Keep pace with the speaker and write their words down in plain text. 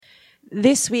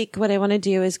this week, what I want to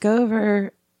do is go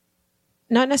over,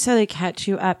 not necessarily catch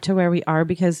you up to where we are,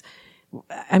 because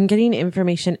I'm getting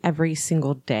information every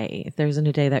single day. There isn't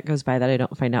a day that goes by that I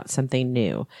don't find out something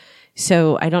new.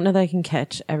 So I don't know that I can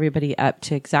catch everybody up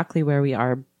to exactly where we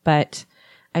are, but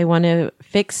I want to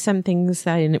fix some things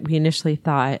that we initially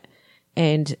thought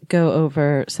and go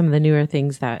over some of the newer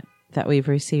things that we've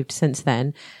received since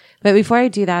then. But before I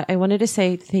do that, I wanted to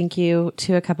say thank you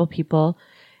to a couple people.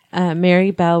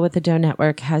 Mary Bell with the Doe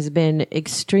Network has been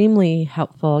extremely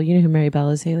helpful. You know who Mary Bell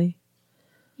is, Haley?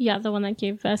 Yeah, the one that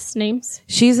gave us names.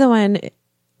 She's the one.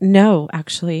 No,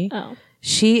 actually. Oh.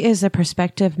 She is a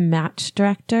prospective match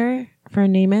director for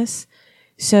NamUs.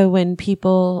 So when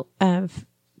people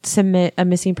submit a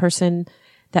missing person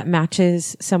that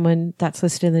matches someone that's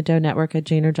listed in the Doe Network, a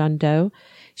Jane or John Doe,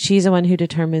 she's the one who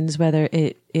determines whether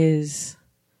it is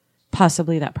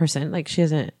possibly that person. Like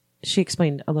she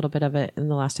explained a little bit of it in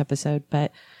the last episode,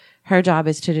 but her job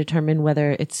is to determine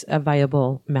whether it's a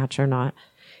viable match or not.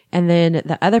 And then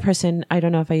the other person, I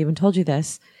don't know if I even told you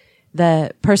this,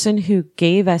 the person who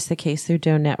gave us the case through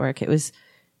Doe Network, it was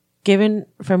given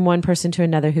from one person to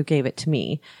another who gave it to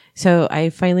me. So I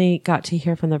finally got to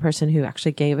hear from the person who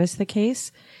actually gave us the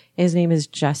case. His name is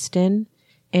Justin,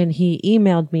 and he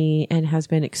emailed me and has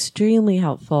been extremely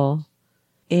helpful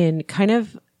in kind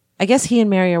of, I guess he and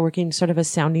Mary are working sort of a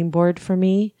sounding board for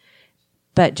me,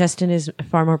 but Justin is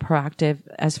far more proactive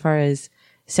as far as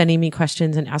sending me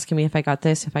questions and asking me if I got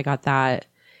this, if I got that.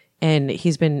 And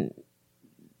he's been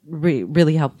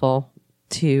really helpful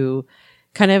to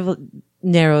kind of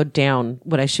narrow down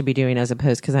what I should be doing, as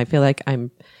opposed, because I feel like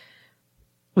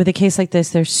with a case like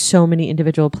this, there's so many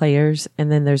individual players,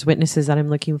 and then there's witnesses that I'm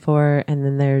looking for, and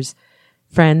then there's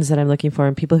friends that I'm looking for,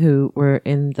 and people who were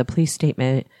in the police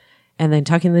statement, and then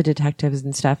talking to the detectives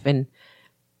and stuff. And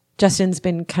Justin's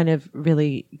been kind of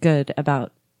really good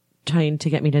about trying to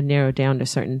get me to narrow down to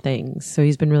certain things. So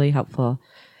he's been really helpful.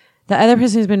 The other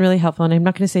person who's been really helpful, and I'm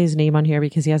not going to say his name on here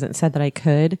because he hasn't said that I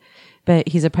could, but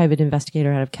he's a private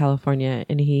investigator out of California,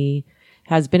 and he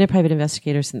has been a private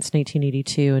investigator since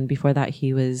 1982. And before that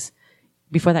he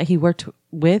worked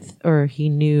with, or he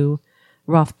knew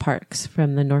Rolf Parks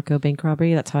from the Norco bank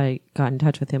robbery. That's how I got in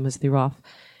touch with him, was through Rolf.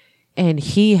 And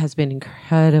he has been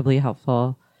incredibly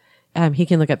helpful. He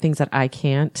can look up things that I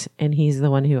can't, and he's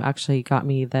the one who actually got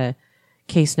me the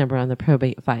case number on the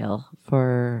probate file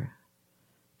for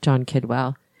John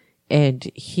Kidwell. And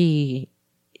I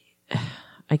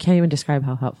can't even describe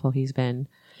how helpful he's been.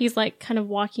 He's like kind of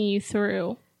walking you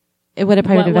through what a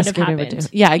private investigator would do.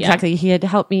 Yeah, exactly. Yeah. He had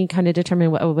helped me kind of determine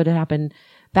what would have happened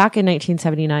back in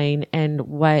 1979 and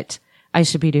what I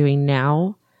should be doing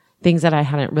now, things that I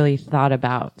hadn't really thought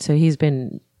about. So he's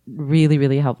been really,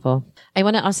 really helpful. I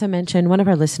want to also mention one of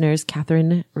our listeners,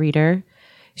 Catherine Reeder.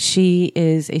 She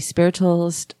is a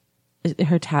spiritualist.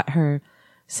 Her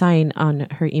sign on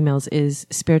her emails is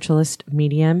spiritualist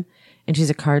medium, and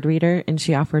she's a card reader, and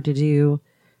she offered to do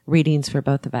readings for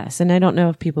both of us. And I don't know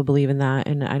if people believe in that,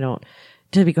 and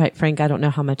to be quite frank, I don't know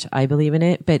how much I believe in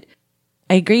it, but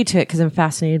I agreed to it because I'm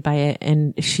fascinated by it,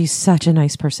 and she's such a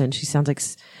nice person. She sounds like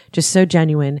just so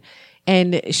genuine,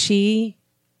 and she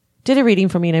did a reading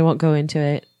for me, and I won't go into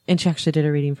it. And she actually did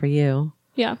a reading for you.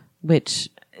 Yeah. Which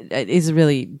is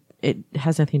really, it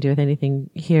has nothing to do with anything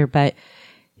here, but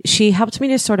she helped me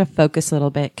to sort of focus a little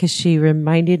bit, because she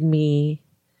reminded me,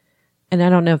 and I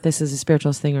don't know if this is a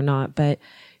spiritualist thing or not, but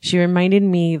she reminded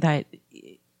me that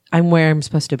I'm where I'm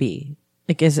supposed to be.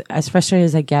 Like as frustrated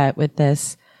as I get with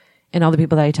this and all the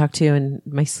people that I talk to and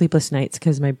my sleepless nights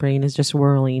because my brain is just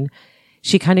whirling,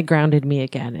 she kind of grounded me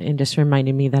again and just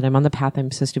reminded me that I'm on the path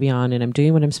I'm supposed to be on, and I'm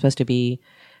doing what I'm supposed to be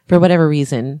for whatever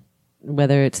reason,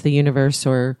 whether it's the universe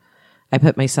or I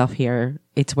put myself here,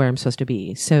 it's where I'm supposed to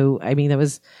be. So, I mean,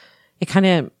 it kind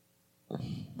of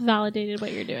validated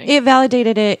what you're doing. It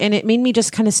validated it, and it made me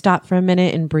just kind of stop for a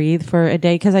minute and breathe for a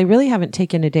day, because I really haven't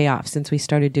taken a day off since we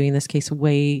started doing this case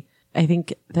I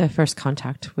think the first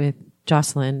contact with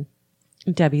Jocelyn,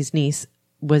 Debbie's niece,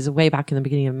 was way back in the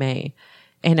beginning of May.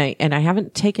 And I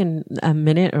haven't taken a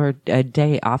minute or a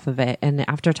day off of it. And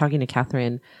after talking to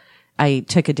Catherine, I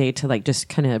took a day to just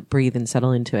kind of breathe and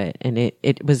settle into it. And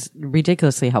it was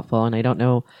ridiculously helpful. And I don't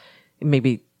know,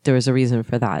 maybe there was a reason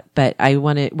for that, but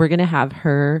we're going to have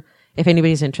her, if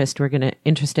anybody's interested, we're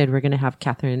going to have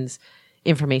Catherine's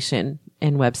information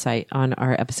and website on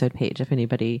our episode page. If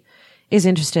anybody is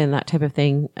interested in that type of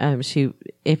thing,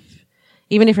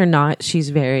 even if you're not, she's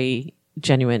very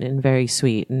genuine and very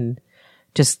sweet and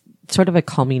just sort of a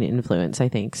calming influence, I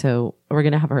think. So we're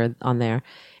going to have her on there.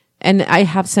 And I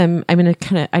have I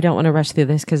don't want to rush through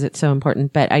this because it's so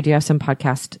important, but I do have some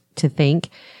podcasts to thank.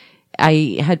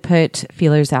 I had put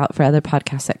feelers out for other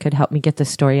podcasts that could help me get the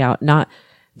story out, not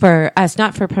for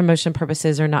promotion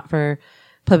purposes or not for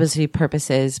publicity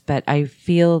purposes, but I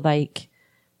feel like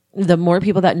the more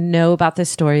people that know about this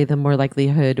story, the more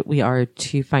likelihood we are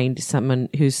to find someone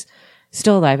who's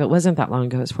still alive. It wasn't that long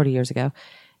ago. It was 40 years ago,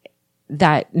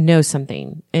 that knows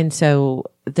something. And so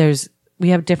we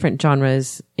have different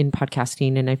genres in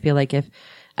podcasting. And I feel like if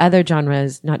other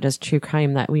genres, not just true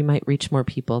crime, that we might reach more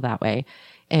people that way.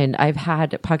 And I've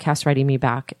had podcasts writing me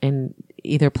back and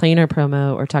either playing our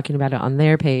promo or talking about it on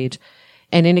their page.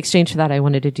 And in exchange for that, I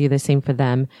wanted to do the same for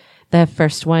them. The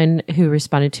first one who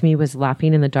responded to me was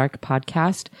Laughing in the Dark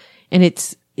podcast. And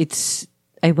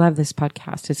I love this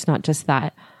podcast. It's not just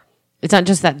that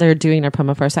they're doing our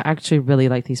promo for us. I actually really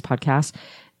like these podcasts.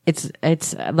 It's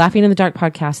Laughing in the Dark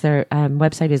podcast. Their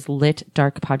website is Lit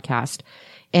Dark Podcast.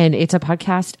 And it's a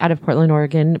podcast out of Portland,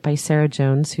 Oregon by Sarah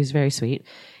Jones, who's very sweet.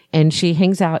 And she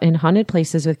hangs out in haunted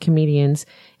places with comedians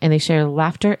and they share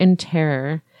laughter and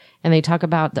terror. And they talk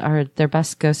about their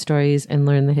best ghost stories and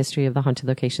learn the history of the haunted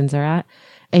locations they're at.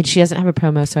 And she doesn't have a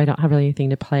promo, so I don't have really anything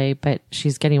to play, but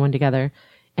she's getting one together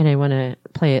and I want to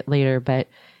play it later. But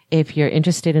if you're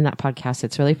interested in that podcast,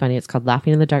 it's really funny. It's called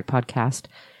Laughing in the Dark Podcast.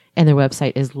 And their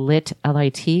website is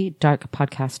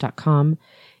litdarkpodcast.com.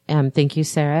 Thank you,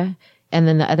 Sarah. And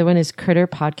then the other one is Critter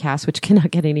Podcast, which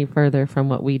cannot get any further from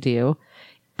what we do.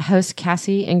 Hosts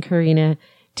Cassie and Karina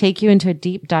take you into a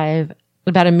deep dive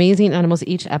about amazing animals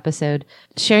each episode,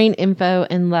 sharing info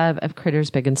and love of critters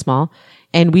big and small.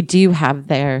 And we do have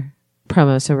their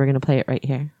promo, so we're going to play it right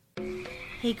here.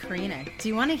 Hey, Karina, do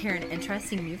you want to hear an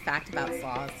interesting new fact about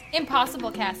sloths?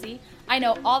 Impossible, Cassie. I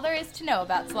know all there is to know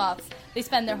about sloths. They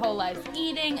spend their whole lives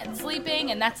eating and sleeping,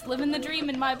 and that's living the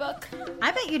dream in my book. I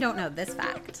bet you don't know this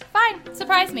fact. Fine,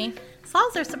 surprise me.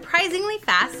 Sloths are surprisingly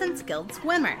fast and skilled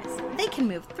swimmers. They can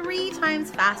move 3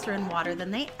 times faster in water than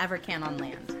they ever can on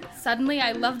land. Suddenly,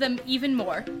 I love them even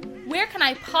more. Where can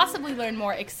I possibly learn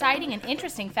more exciting and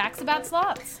interesting facts about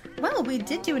sloths? Well, we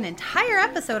did do an entire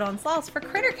episode on sloths for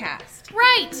Crittercast.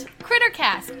 Right!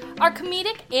 Crittercast, our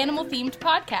comedic, animal-themed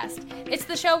podcast. It's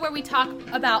the show where we talk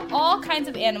about all kinds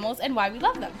of animals and why we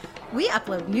love them. We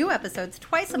upload new episodes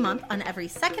twice a month on every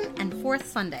second and fourth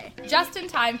Sunday. Just in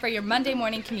time for your Monday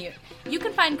morning commute. You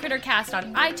can find Crittercast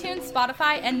on iTunes,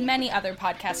 Spotify, and many other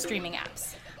podcast streaming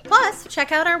apps. Plus,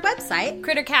 check out our website,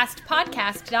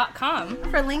 crittercastpodcast.com,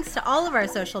 for links to all of our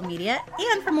social media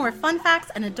and for more fun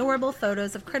facts and adorable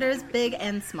photos of critters big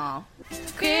and small.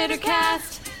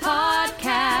 Crittercast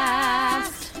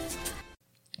Podcast.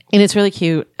 And it's really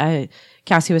cute.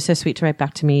 Cassie was so sweet to write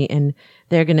back to me, and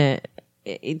their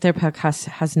podcast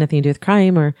has nothing to do with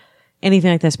crime or anything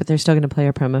like this, but they're still going to play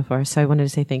our promo for us. So I wanted to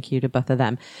say thank you to both of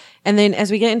them. And then as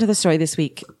we get into the story this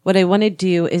week, what I want to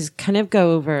do is kind of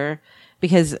go over,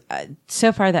 because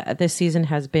so far this season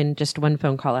has been just one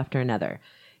phone call after another.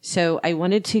 So I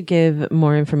wanted to give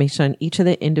more information on each of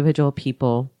the individual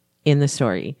people in the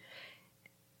story.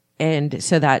 And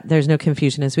so that there's no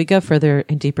confusion as we go further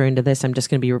and deeper into this, I'm just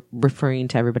going to be referring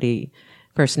to everybody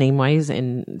first name wise.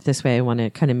 And this way I want to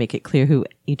kind of make it clear who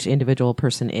each individual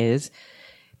person is.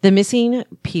 The missing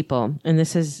people, and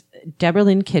this is Debra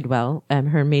Lynn Kidwell.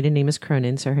 Her maiden name is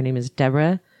Cronin. So her name is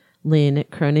Debra Lynn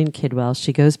Cronin Kidwell.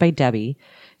 She goes by Debbie.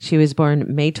 She was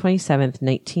born May 27th,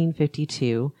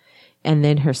 1952. And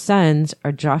then her sons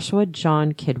are Joshua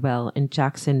John Kidwell and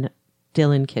Jackson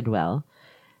Dylan Kidwell.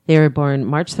 They were born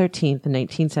March 13th,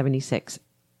 1976.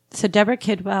 So Deborah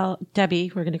Kidwell,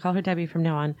 Debbie, we're going to call her Debbie from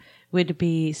now on, would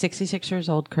be 66 years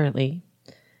old currently.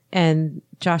 And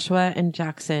Joshua and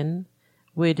Jackson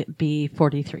would be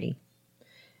 43.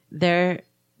 Their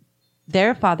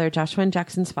father, Joshua and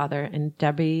Jackson's father, and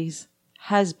Debbie's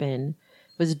husband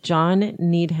was John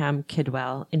Needham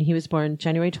Kidwell, and he was born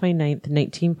January 29th,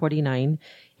 1949,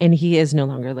 and he is no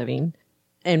longer living.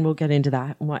 And we'll get into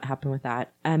that and what happened with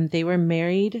that. They were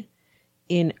married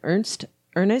in Ernest,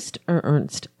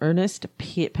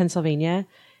 Pennsylvania,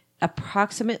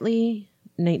 approximately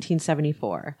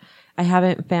 1974. I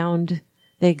haven't found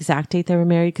the exact date they were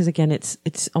married because, again,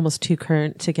 it's almost too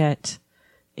current to get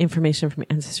information from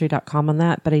Ancestry.com on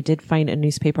that. But I did find a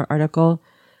newspaper article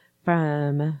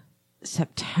from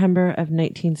September of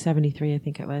 1973, I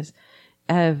think it was,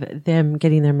 of them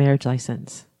getting their marriage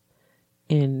license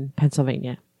in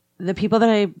Pennsylvania. The people that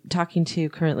I'm talking to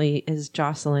currently is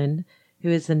Jocelyn, who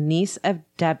is the niece of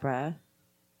Debra,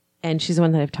 and she's the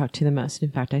one that I've talked to the most. In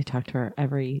fact, I talk to her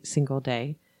every single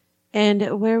day.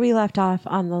 And where we left off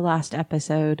on the last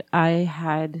episode, I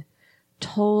had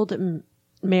told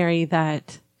Mary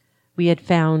that we had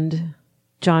found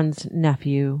John's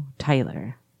nephew,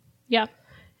 Tyler. Yeah.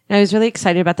 And I was really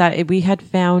excited about that. We had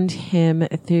found him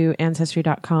through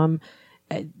Ancestry.com.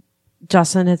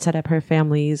 Jocelyn had set up her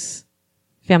family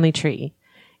tree,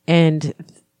 and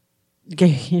she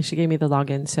gave me the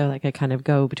login. So like I kind of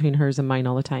go between hers and mine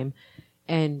all the time.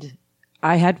 And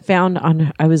I had found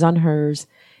I was on hers,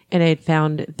 and I had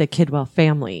found the Kidwell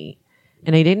family,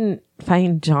 and I didn't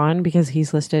find John because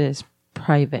he's listed as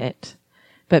private,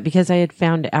 but because I had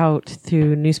found out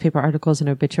through newspaper articles and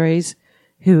obituaries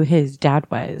who his dad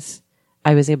was,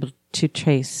 I was able to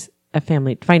trace a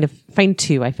family, find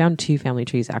two. I found two family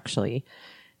trees actually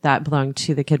that belonged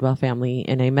to the Kidwell family,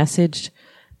 and I messaged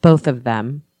both of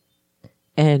them.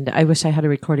 And I wish I had a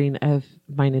recording of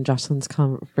mine and Jocelyn's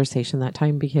conversation that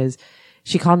time, because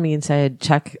she called me and said,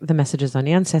 check the messages on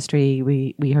Ancestry.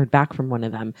 We heard back from one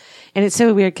of them. And it's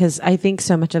so weird because I think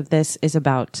so much of this is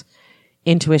about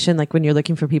intuition. Like when you're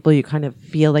looking for people, you kind of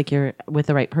feel like you're with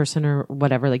the right person or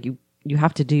whatever. Like you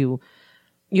have to do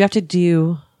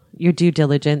your due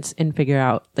diligence and figure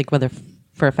out like whether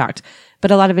for a fact,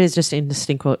 but a lot of it is just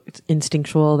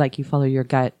instinctual. Like you follow your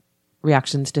gut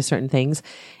reactions to certain things.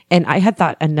 And I had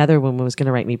thought another woman was going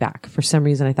to write me back. For some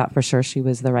reason, I thought for sure she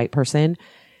was the right person.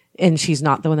 And she's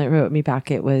not the one that wrote me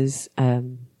back. It was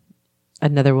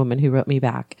another woman who wrote me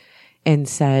back and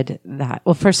said that,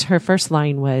 well, her first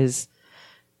line was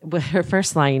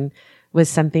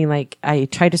something like, I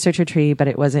tried to search your tree, but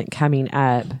it wasn't coming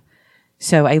up.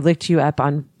 So I looked you up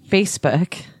on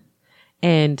Facebook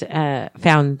and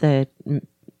found the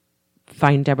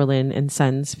Find Debra, Lynn and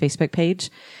Sons Facebook page.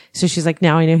 So she's like,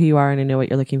 now I know who you are and I know what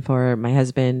you're looking for. My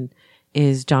husband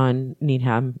is John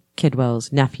Needham,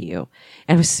 Kidwell's nephew.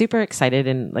 And I was super excited.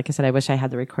 And like I said, I wish I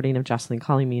had the recording of Jocelyn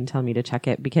calling me and telling me to check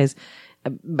it, because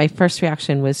my first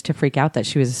reaction was to freak out that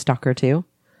she was a stalker too.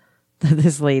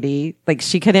 This lady, like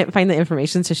she couldn't find the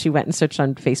information. So she went and searched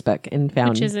on Facebook and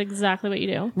found. Which is exactly what you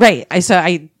do. Right. So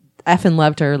I effing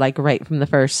loved her, like right from the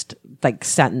first like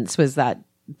sentence was that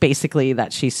basically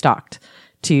that she stalked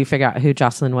to figure out who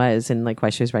Jocelyn was and like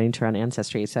why she was writing to her on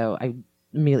Ancestry. So I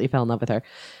immediately fell in love with her.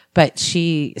 But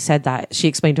she said that she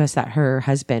explained to us that her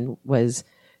husband was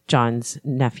John's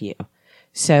nephew.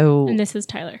 So. And this is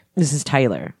Tyler. This is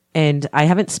Tyler. And I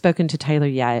haven't spoken to Tyler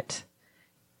yet.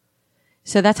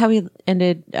 So that's how we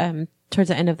ended, towards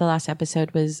the end of the last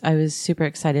episode. I was super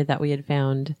excited that we had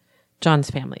found John's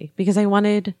family, because I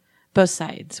wanted both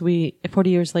sides. 40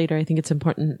 years later, I think it's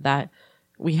important that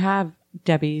we have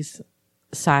Debbie's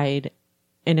side,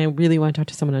 and I really want to talk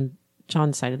to someone on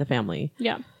John's side of the family.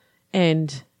 Yeah.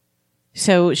 And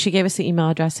so she gave us the email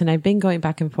address, and I've been going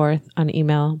back and forth on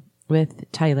email with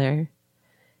Tyler,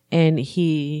 and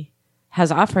he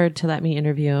has offered to let me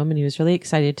interview him, and he was really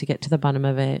excited to get to the bottom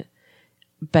of it.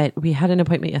 But we had an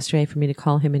appointment yesterday for me to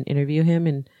call him and interview him,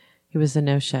 and he was a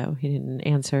no-show. He didn't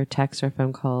answer texts or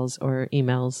phone calls or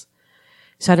emails.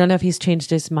 So I don't know if he's changed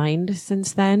his mind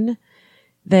since then.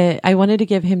 I wanted to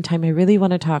give him time. I really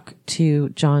want to talk to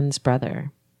John's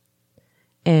brother.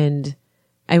 And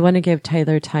I want to give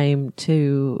Tyler time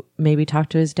to maybe talk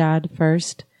to his dad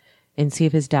first and see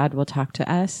if his dad will talk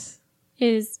to us.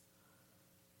 Is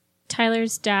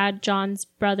Tyler's dad, John's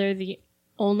brother, the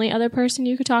only other person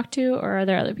you could talk to, or are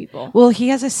there other people? Well, he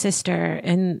has a sister,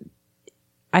 and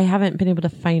I haven't been able to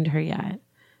find her yet.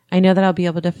 I know that I'll be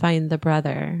able to find the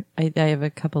brother. I have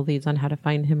a couple leads on how to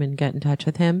find him and get in touch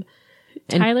with him.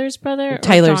 Tyler's brother?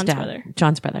 Tyler's John's dad. Brother?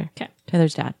 John's brother. Okay.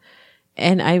 Tyler's dad.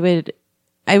 And I would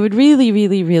really,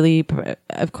 really, really,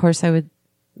 of course, I would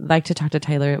like to talk to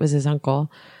Tyler. It was his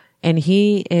uncle. And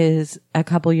he is a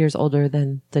couple years older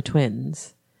than the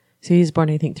twins. So he was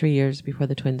born, I think, 3 years before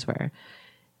the twins were.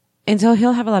 And so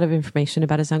he'll have a lot of information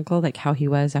about his uncle, like how he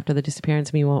was after the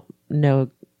disappearance. We won't know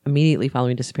immediately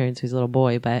following disappearance who's a little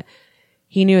boy, but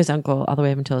he knew his uncle all the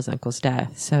way up until his uncle's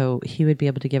death. So he would be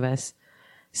able to give us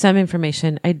some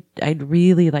information. I'd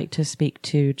really like to speak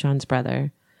to John's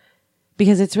brother,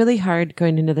 because it's really hard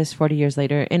going into this 40 years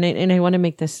later. And I want to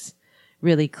make this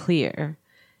really clear.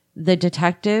 The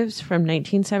detectives from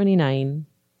 1979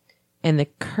 and the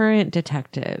current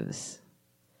detectives,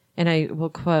 and I will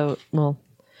quote, well,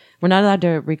 we're not allowed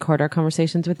to record our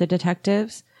conversations with the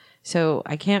detectives, so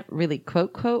I can't really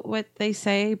quote what they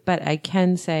say, but I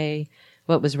can say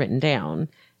what was written down.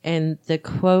 And the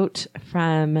quote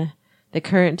from the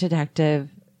current detective,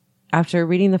 after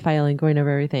reading the file and going over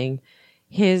everything,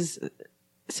 his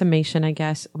summation, I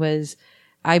guess, was,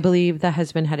 I believe the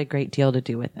husband had a great deal to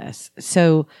do with this.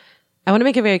 So I want to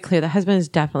make it very clear. The husband is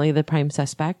definitely the prime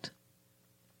suspect.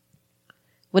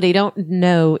 What I don't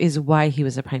know is why he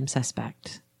was a prime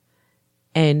suspect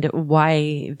and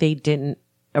why they didn't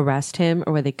arrest him,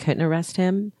 or why they couldn't arrest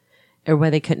him, or why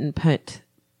they couldn't put,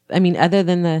 I mean, other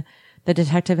than the the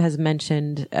detective has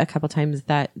mentioned a couple times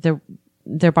that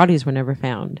their bodies were never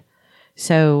found.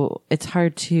 So it's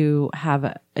hard to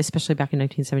have, especially back in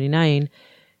 1979,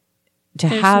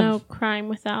 There's no crime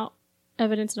without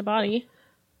evidence in a body.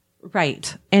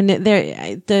 Right. And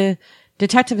the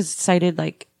detective has cited,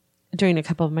 like, during a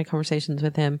couple of my conversations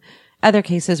with him, other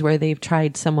cases where they've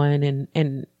tried someone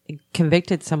and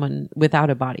convicted someone without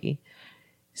a body.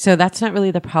 So that's not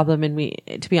really the problem.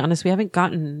 And to be honest, we haven't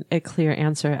gotten a clear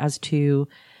answer as to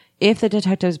if the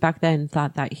detectives back then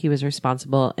thought that he was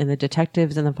responsible, and the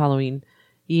detectives in the following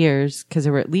years, because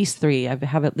there were at least 3, I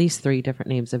have at least 3 different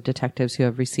names of detectives who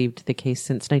have received the case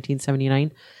since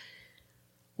 1979.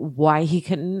 Why he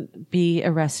couldn't be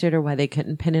arrested or why they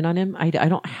couldn't pin it on him, I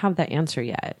don't have that answer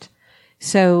yet.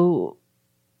 So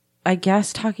I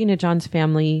guess talking to John's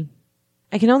family,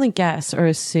 I can only guess or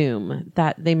assume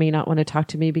that they may not want to talk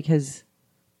to me because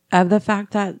of the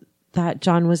fact that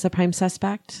John was the prime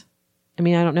suspect. I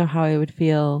mean, I don't know how I would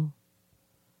feel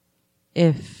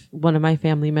if one of my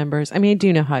family members, I mean, I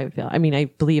do know how I would feel. I mean, I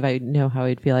believe I know how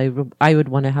I'd feel. I would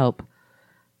want to help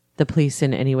the police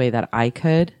in any way that I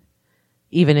could,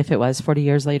 even if it was 40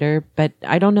 years later. But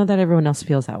I don't know that everyone else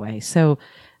feels that way. So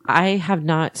I have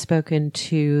not spoken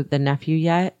to the nephew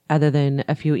yet, other than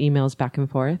a few emails back and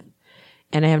forth.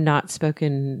 And I have not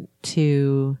spoken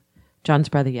to John's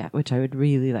brother yet, which I would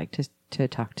really like to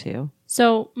talk to.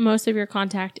 So most of your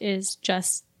contact is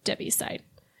just Debbie's side?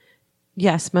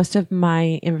 Yes, most of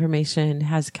my information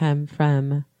has come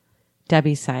from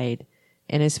Debbie's side.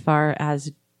 And as far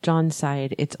as John's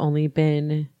side, it's only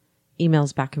been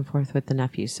emails back and forth with the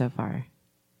nephew so far.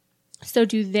 So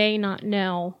do they not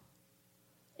know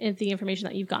if the information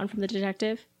that you've gotten from the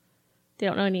detective? They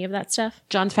don't know any of that stuff?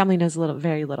 John's family knows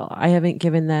very little. I haven't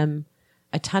given them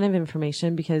a ton of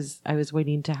information because I was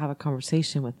waiting to have a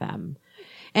conversation with them.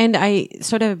 And I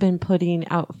sort of been putting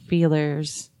out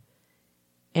feelers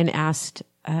and asked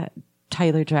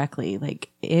Tyler directly, like,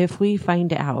 if we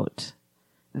find out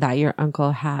that your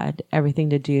uncle had everything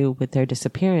to do with their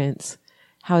disappearance,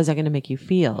 how is that going to make you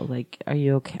feel? Like, are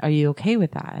you okay? Are you okay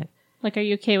with that? Like, are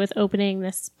you okay with opening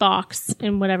this box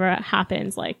and whatever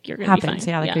happens, like, you're going to be fine?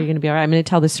 Yeah, like, you're going to be all right. I'm going to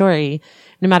tell the story.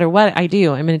 No matter what I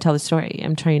do, I'm going to tell the story.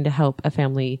 I'm trying to help a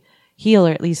family heal,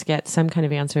 or at least get some kind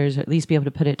of answers, or at least be able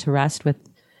to put it to rest with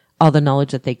all the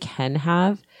knowledge that they can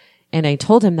have. And I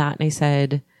told him that, and I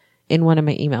said, in one of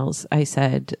my emails, I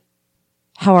said,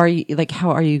 are you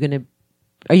going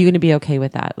to be okay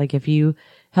with that? Like, if you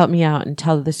help me out and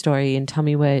tell the story and tell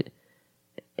me what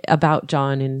about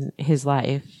John and his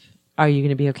life, are you going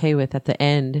to be okay with, at the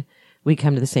end, we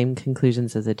come to the same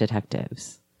conclusions as the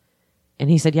detectives? And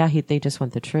he said, yeah, they just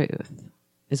want the truth,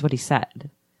 is what he said.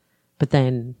 But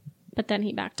then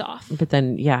he backed off. But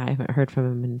then, yeah, I haven't heard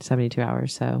from him in 72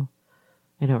 hours. So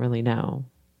I don't really know.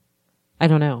 I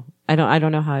don't know. I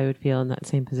don't know how I would feel in that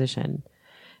same position,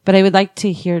 but I would like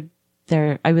to hear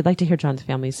John's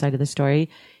family's side of the story.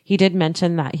 He did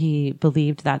mention that he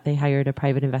believed that they hired a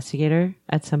private investigator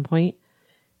at some point,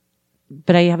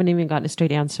 but I haven't even gotten a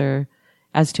straight answer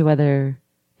as to whether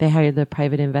they hired the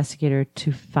private investigator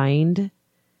to find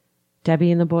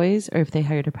Debbie and the boys, or if they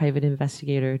hired a private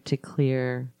investigator to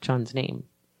clear John's name,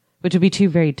 which would be 2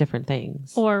 very different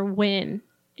things. Or when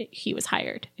he was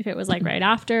hired. If it was like right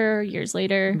after, years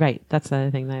later. Right. That's the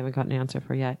other thing that I haven't gotten an answer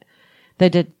for yet.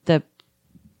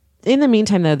 In the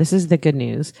meantime, though, this is the good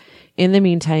news. In the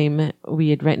meantime, we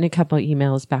had written a couple of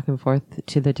emails back and forth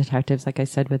to the detectives. Like I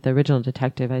said, with the original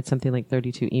detective, I had something like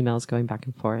 32 emails going back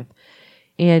and forth.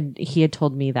 And he had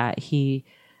told me that he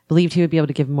believed he would be able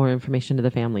to give more information to the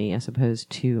family as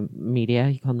opposed to media.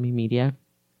 He called me media.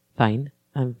 Fine.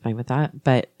 I'm fine with that.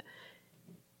 But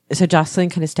so Jocelyn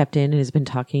kind of stepped in and has been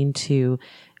talking to,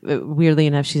 weirdly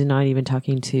enough, she's not even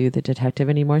talking to the detective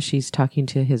anymore. She's talking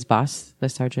to his boss, the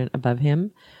sergeant above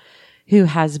him, who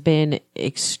has been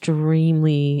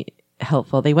extremely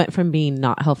helpful. They went from being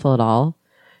not helpful at all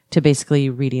to basically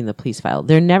reading the police file.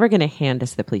 They're never going to hand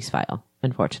us the police file,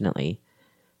 unfortunately,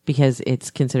 because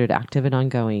it's considered active and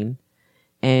ongoing.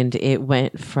 And it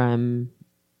went from,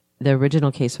 the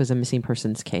original case was a missing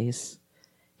persons case,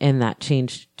 and that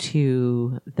changed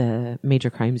to the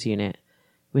major crimes unit,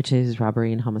 which is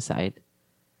robbery and homicide.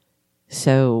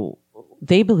 So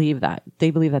they believe that.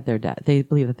 They believe that they're dead. They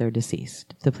believe that they're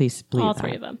deceased. The police believe all that.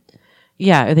 3 of them.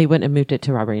 Yeah, they wouldn't have moved it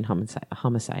to robbery and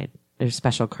homicide. They're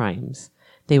special crimes.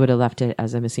 They would have left it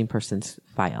as a missing persons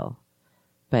file.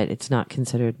 But it's not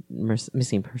considered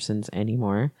missing persons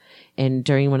anymore. And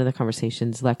during one of the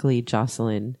conversations, luckily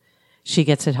Jocelyn, she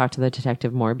gets to talk to the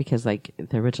detective more because, like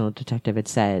the original detective had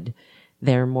said,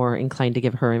 they're more inclined to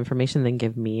give her information than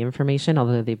give me information,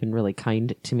 although they've been really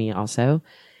kind to me also.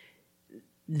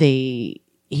 he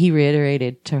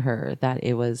reiterated to her that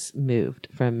it was moved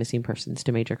from missing persons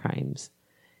to major crimes,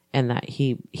 and that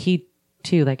he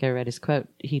too, like I read his quote,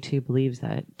 he too believes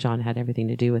that John had everything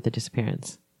to do with the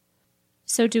disappearance.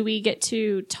 So do we get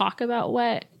to talk about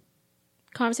what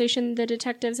conversation the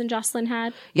detectives and Jocelyn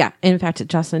had? Yeah. In fact,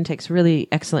 Jocelyn takes really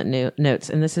excellent notes.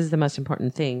 And this is the most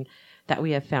important thing that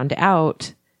we have found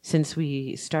out since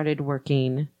we started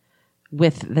working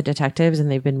with the detectives, and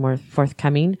they've been more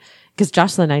forthcoming. Because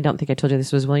Jocelyn, I don't think I told you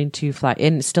this, was willing to fly,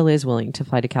 and still is willing to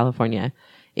fly to California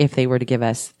if they were to give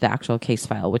us the actual case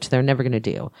file, which they're never going to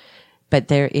do. But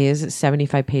there is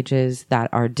 75 pages that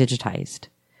are digitized.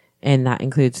 And that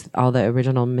includes all the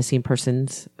original missing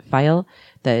persons file,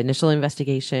 the initial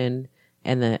investigation,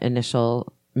 and the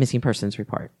initial missing persons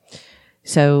report.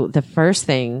 So the first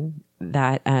thing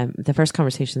that, the first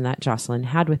conversation that Jocelyn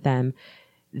had with them,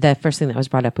 the first thing that was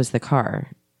brought up was the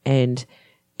car. And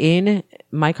in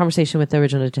my conversation with the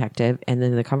original detective, and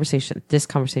then this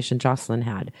conversation Jocelyn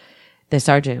had, the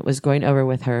sergeant was going over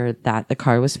with her that the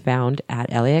car was found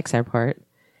at LAX airport.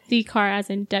 The car as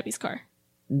in Debbie's car.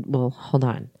 Well, hold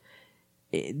on.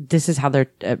 This is how they're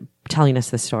telling us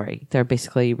the story. They're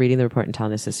basically reading the report and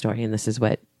telling us the story. And this is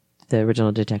what the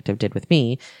original detective did with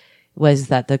me, was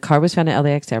that the car was found at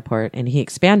LAX airport, and he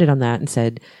expanded on that and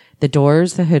said the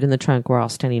doors, the hood, and the trunk were all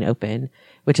standing open,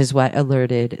 which is what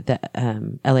alerted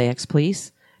the LAX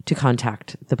police to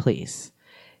contact the police.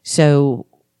 So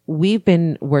we've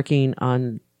been working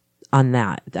on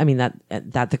that. I mean,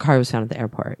 that the car was found at the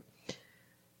airport.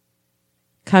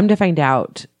 Come to find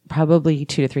out, probably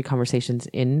 2 to 3 conversations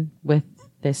in with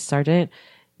this sergeant,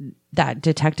 that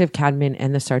Detective Cadman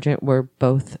and the sergeant were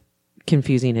both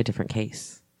confusing a different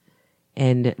case.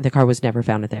 And the car was never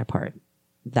found at the airport.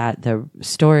 That the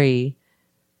story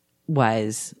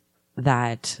was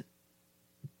that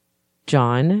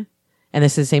John, and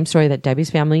this is the same story that Debbie's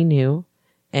family knew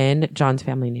and John's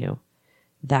family knew,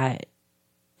 that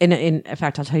in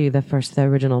fact, I'll tell you the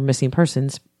original missing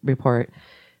persons report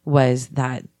was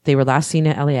that they were last seen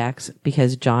at LAX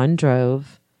because John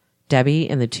drove Debbie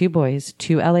and the 2 boys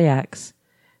to LAX,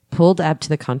 pulled up to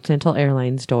the Continental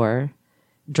Airlines door,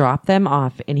 dropped them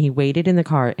off, and he waited in the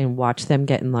car and watched them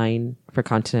get in line for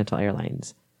Continental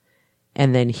Airlines.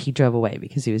 And then he drove away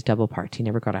because he was double parked. He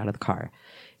never got out of the car.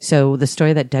 So the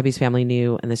story that Debbie's family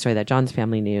knew and the story that John's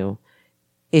family knew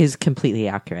is completely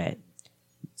accurate.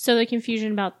 So the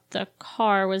confusion about the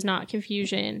car was not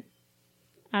confusion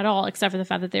at all, except for the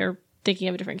fact that they were thinking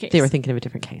of a different case. They were thinking of a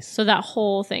different case. So that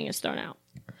whole thing is thrown out.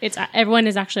 Everyone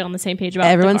is actually on the same page about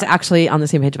Everyone's the car. actually on the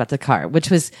same page about the car, which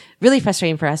was really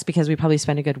frustrating for us because we probably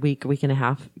spent a good week and a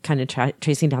half kind of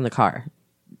tracing down the car,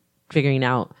 figuring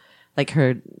out like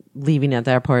her leaving at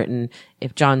the airport, and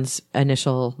if John's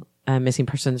initial missing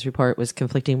persons report was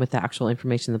conflicting with the actual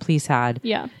information the police had.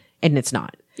 Yeah. And it's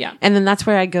not. Yeah. And then that's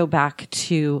where I go back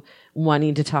to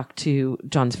wanting to talk to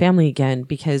John's family again,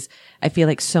 because I feel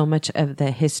like so much of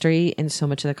the history and so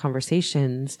much of the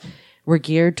conversations were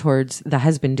geared towards the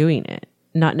husband doing it,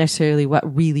 not necessarily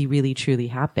what really, really, truly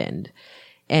happened.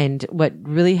 And what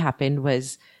really happened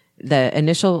was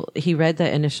he read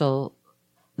the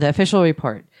official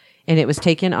report, and it was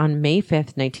taken on May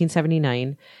 5th,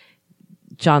 1979.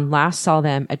 John last saw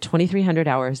them at 2300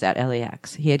 hours at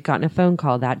LAX. He had gotten a phone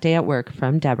call that day at work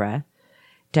from Debra.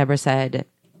 Debra said,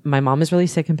 "My mom is really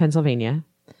sick in Pennsylvania.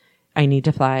 I need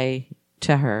to fly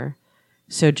to her."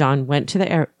 So John went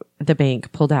to the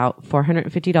bank, pulled out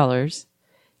 $450,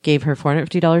 gave her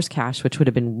 $450 cash, which would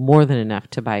have been more than enough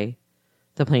to buy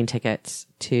the plane tickets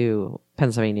to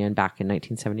Pennsylvania and back in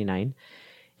 1979,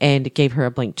 and gave her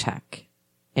a blank check,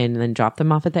 and then dropped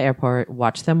them off at the airport,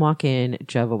 watched them walk in,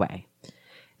 drove away.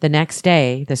 The next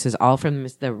day, this is all from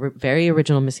the very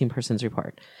original missing persons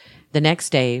report. The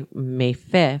next day, May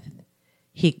 5th,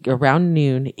 around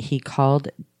noon, he called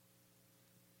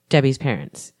Debbie's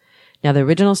parents. Now, the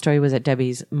original story was at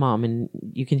Debbie's mom, and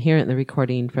you can hear it in the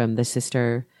recording from the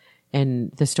sister,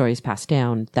 and the stories passed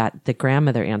down, that the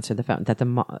grandmother answered the phone,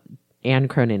 that Ann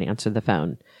Cronin answered the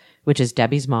phone, which is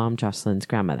Debbie's mom, Jocelyn's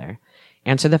grandmother.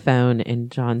 Answered the phone, and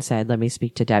John said, "Let me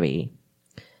speak to Debbie."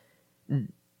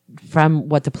 From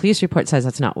what the police report says,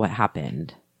 that's not what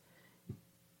happened.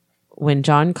 When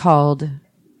John called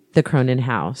the Cronin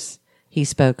house, he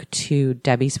spoke to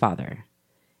Debbie's father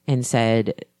and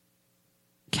said,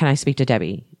 "Can I speak to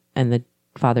Debbie?" And the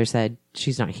father said,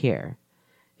 "She's not here."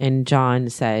 And John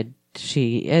said,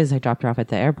 "She is. I dropped her off at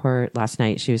the airport last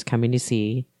night. She was coming to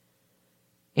see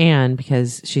Ann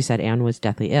because she said Ann was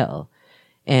deathly ill."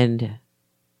 And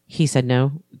he said,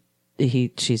 "No,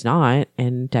 she's not.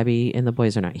 And Debbie and the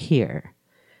boys are not here."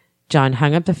 John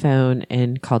hung up the phone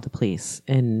and called the police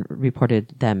and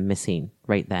reported them missing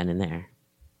right then and there.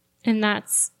 And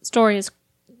that's the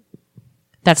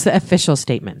official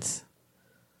statements.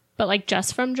 But like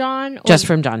just from John? Or just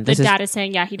from John. The dad is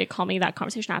saying, yeah, he did call me. That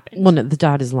conversation happened. Well, no, the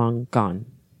dad is long gone.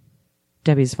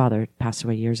 Debbie's father passed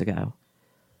away years ago.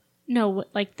 No,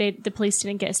 like the police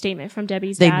didn't get a statement from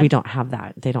Debbie's dad. We don't have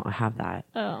that. They don't have that.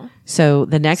 Oh. So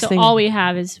the next thing. all we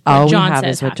have is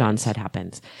what John said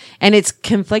happens. And it's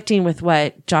conflicting with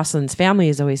what Jocelyn's family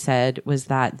has always said was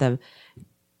that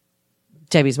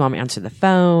Debbie's mom answered the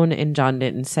phone and John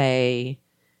didn't say,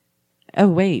 oh,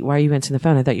 wait, why are you answering the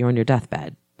phone? I thought you were on your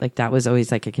deathbed. Like that was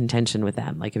always like a contention with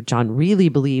them. Like if John really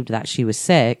believed that she was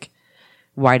sick,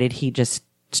 why did he just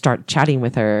start chatting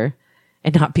with her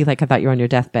and not be like, I thought you were on your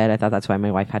deathbed. I thought that's why my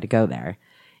wife had to go there.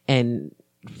 And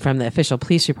from the official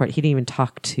police report, he didn't even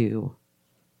talk to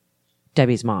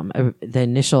Debbie's mom. The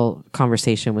initial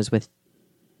conversation was with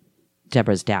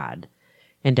Debra's dad.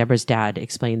 And Debra's dad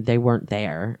explained they weren't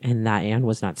there and that Anne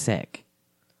was not sick.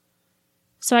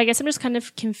 So I guess I'm just kind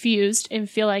of confused and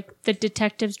feel like the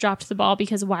detectives dropped the ball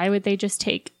because why would they just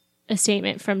take a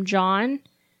statement from John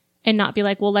and not be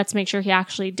like, well, let's make sure he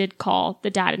actually did call the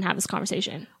dad and have this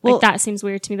conversation? Well, like that seems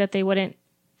weird to me that they wouldn't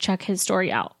check his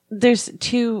story out. There's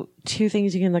two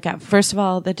things you can look at. First of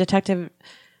all, the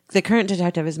current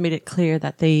detective has made it clear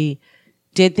that they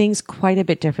did things quite a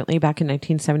bit differently back in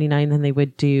 1979 than they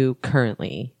would do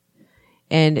currently.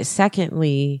 And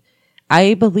secondly,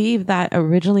 I believe that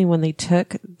originally when they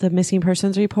took the missing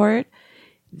persons report,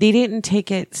 they didn't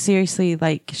take it seriously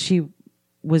like she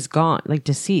was gone, like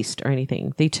deceased or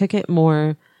anything. They took it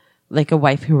more like a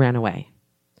wife who ran away.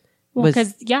 Well,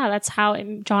 because, that's how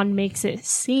John makes it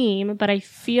seem. But I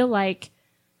feel like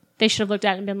they should have looked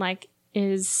at it and been like,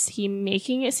 is he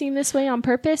making it seem this way on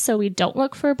purpose so we don't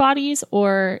look for bodies,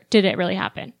 or did it really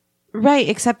happen? Right,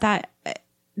 except that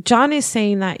John is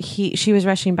saying that she was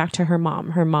rushing back to her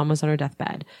mom. Her mom was on her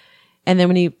deathbed. And then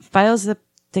when he files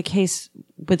the case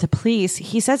with the police,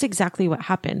 he says exactly what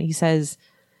happened. He says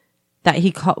that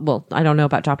he called, well, I don't know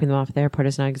about dropping them off at the airport.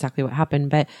 It's not exactly what happened,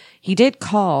 but he did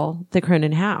call the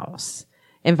Cronin house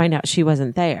and find out she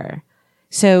wasn't there.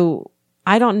 So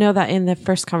I don't know that in the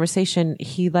first conversation,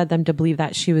 he led them to believe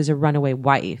that she was a runaway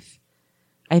wife.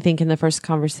 I think in the first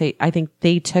conversation, I think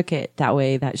they took it that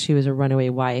way, that she was a runaway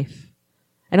wife.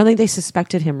 I don't think they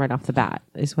suspected him right off the bat,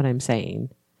 is what I'm saying.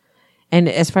 And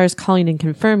as far as calling and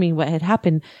confirming what had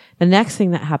happened, the next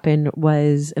thing that happened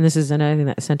was, and this is another thing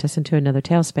that sent us into another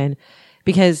tailspin,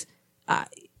 because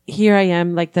here I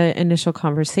am, like the initial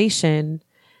conversation,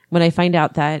 when I find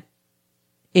out that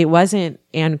it wasn't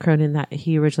Anne Cronin that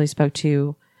he originally spoke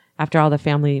to after all the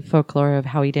family folklore of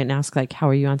how he didn't ask, like, how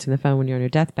are you answering the phone when you're on your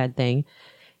deathbed thing.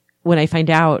 When I find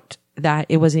out that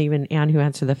it wasn't even Anne who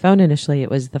answered the phone initially, it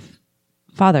was the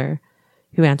father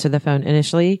who answered the phone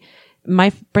initially,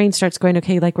 my brain starts going,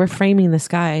 okay, like we're framing this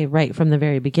guy right from the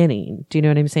very beginning. Do you know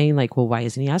what I'm saying? Like, well, why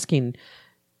isn't he asking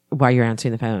why you're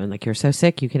answering the phone? Like, you're so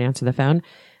sick, you can answer the phone.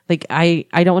 Like, I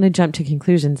don't want to jump to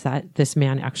conclusions that this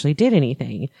man actually did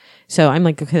anything. So I'm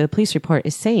like, okay, the police report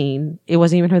is saying it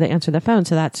wasn't even her that answered the phone.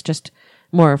 So that's just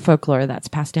more folklore that's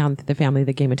passed down through the family,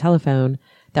 the game of telephone.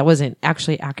 That wasn't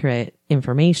actually accurate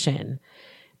information.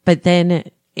 But then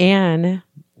Anne,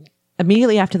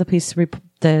 immediately after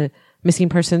the missing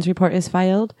persons report is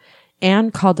filed,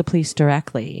 Anne called the police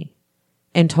directly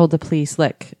and told the police,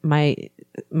 look, my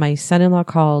son-in-law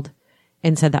called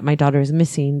and said that my daughter is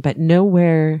missing, but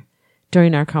nowhere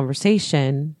during our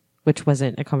conversation, which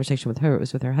wasn't a conversation with her, it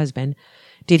was with her husband,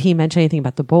 did he mention anything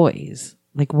about the boys?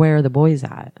 Like, where are the boys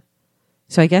at?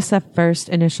 So I guess the first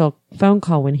initial phone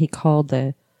call when he called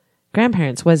the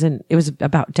grandparents it was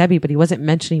about Debbie, but he wasn't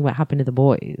mentioning what happened to the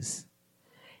boys.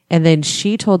 And then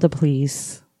she told the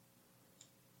police,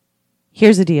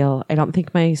 here's the deal. I don't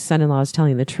think my son-in-law is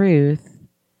telling the truth.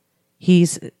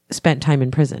 He's spent time in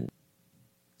prison.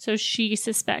 So she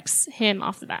suspects him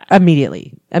off the bat.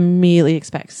 Immediately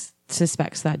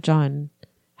suspects that John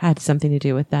had something to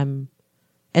do with them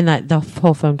and that the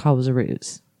whole phone call was a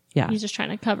ruse. Yeah. He's just trying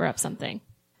to cover up something.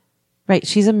 Right.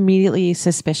 She's immediately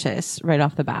suspicious right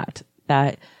off the bat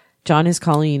that John is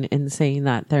calling and saying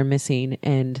that they're missing.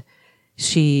 And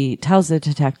she tells the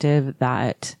detective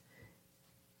that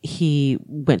he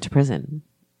went to prison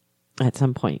at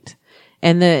some point.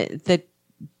 And the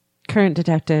current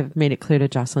detective made it clear to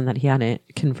Jocelyn that he hadn't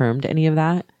confirmed any of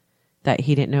that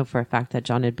he didn't know for a fact that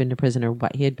John had been to prison or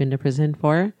what he had been to prison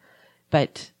for.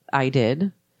 But I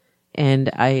did. And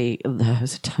that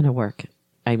was a ton of work.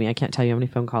 I mean, I can't tell you how many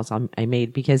phone calls I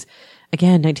made because,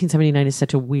 again, 1979 is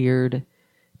such a weird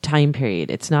time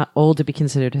period. It's not old to be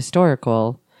considered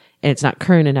historical. and it's not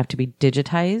current enough to be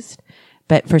digitized.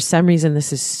 But for some reason,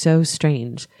 this is so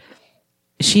strange.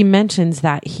 She mentions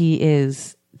that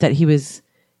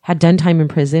had done time in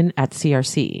prison at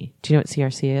CRC. Do you know what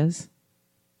CRC is?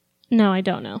 No, I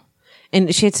don't know.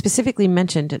 And she had specifically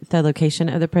mentioned the location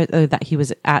of that he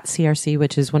was at CRC,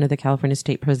 which is one of the California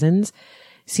state prisons.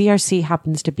 CRC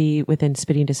happens to be within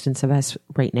spitting distance of us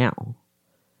right now.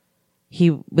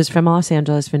 He was from Los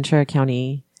Angeles, Ventura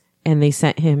County, and they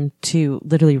sent him to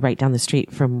literally right down the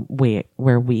street from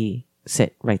where we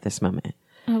sit right this moment.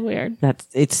 Oh, weird.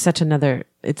 It's such another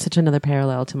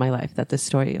parallel to my life that this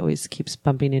story always keeps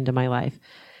bumping into my life.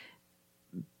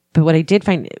 But what I did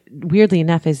find, weirdly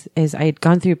enough, is I had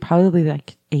gone through probably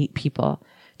like 8 people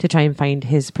to try and find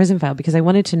his prison file because I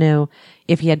wanted to know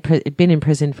if he had been in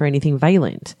prison for anything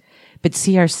violent. But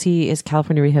CRC is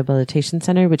California Rehabilitation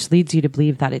Center, which leads you to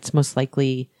believe that it's most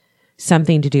likely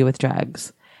something to do with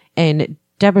drugs. And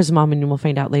Debra's mom, and we'll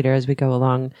find out later as we go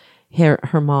along,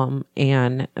 her mom,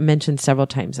 Anne, mentioned several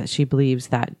times that she believes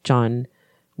that John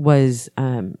was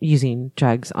using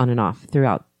drugs on and off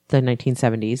throughout the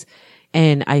 1970s.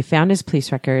 And I found his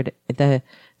police record. The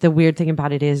weird thing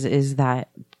about it is that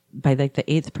by like the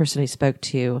 8th person I spoke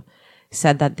to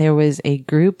said that there was a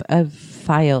group of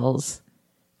files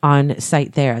on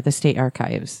site there, the state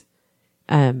archives,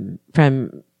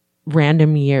 from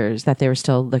random years that they were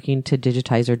still looking to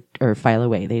digitize or file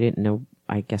away. They didn't know,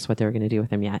 I guess, what they were going to do with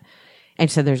them yet.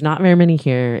 And so there's not very many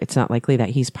here. It's not likely that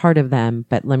he's part of them,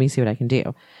 but let me see what I can do.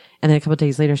 And then a couple of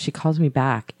days later, she calls me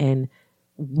back, and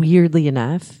weirdly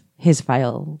enough, his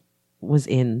file was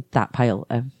in that pile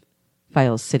of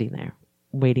files sitting there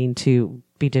waiting to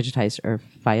be digitized or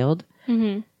filed,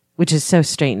 which is so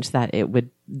strange that it would,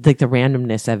 like the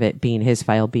randomness of it being his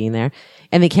file being there.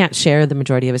 And they can't share the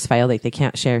majority of his file. Like they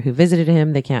can't share who visited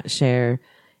him. They can't share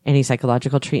any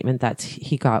psychological treatment that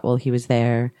he got while he was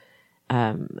there.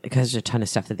 Because there's a ton of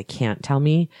stuff that they can't tell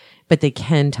me, but they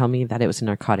can tell me that it was a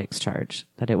narcotics charge,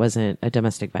 that it wasn't a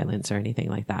domestic violence or anything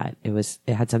like that. It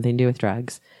had something to do with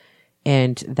drugs.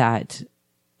 And that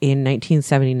in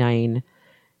 1979,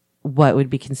 what would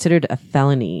be considered a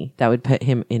felony that would put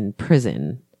him in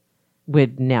prison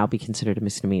would now be considered a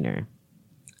misdemeanor.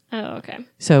 Oh, okay.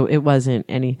 So it wasn't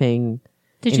anything.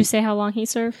 Did you say how long he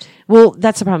served? Well,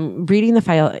 that's the problem. Reading the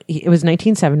file, it was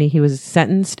 1970. He was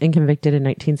sentenced and convicted in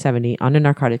 1970 on a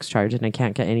narcotics charge, and I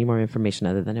can't get any more information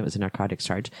other than it was a narcotics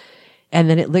charge. And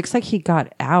then it looks like he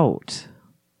got out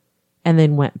and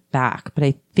then went back. But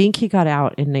I think he got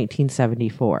out in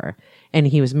 1974, and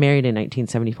he was married in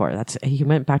 1974. He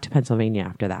went back to Pennsylvania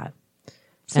after that.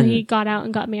 So he got out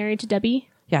and got married to Debbie?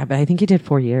 Yeah, but I think he did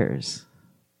 4 years.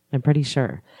 I'm pretty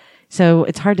sure. So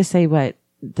it's hard to say what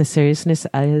the seriousness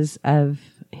is of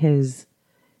his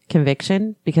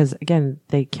conviction because, again,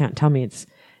 they can't tell me. It's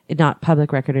not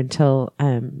public record until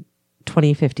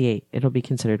 2058. It'll be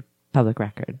considered public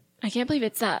record. I can't believe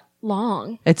it's that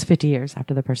long. It's 50 years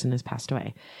after the person has passed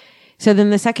away. So then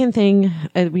the second thing,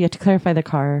 we had to clarify the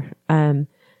car,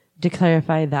 to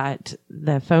clarify that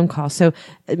the phone call. So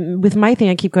with my thing,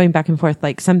 I keep going back and forth.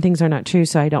 Like some things are not true,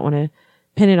 so I don't want to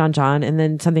pin it on John, and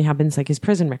then something happens like his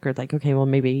prison record, like, okay, well,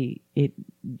 maybe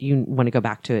you want to go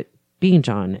back to it being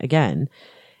John again.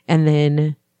 And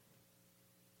then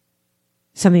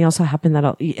something else will happen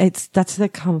that's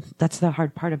the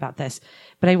hard part about this.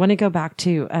 But I want to go back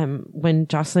to, when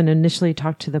Jocelyn initially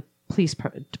talked to the police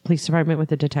department with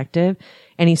the detective,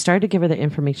 and he started to give her the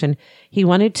information. He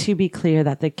wanted to be clear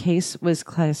that the case was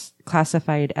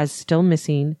classified as still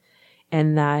missing,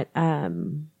 and that,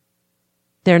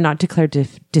 they're not declared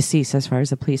deceased as far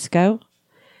as the police go.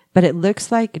 But it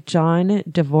looks like John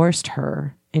divorced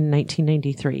her in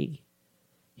 1993.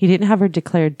 He didn't have her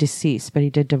declared deceased, but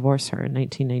he did divorce her in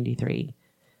 1993.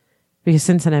 Because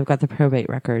since then I've got the probate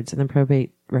records, and the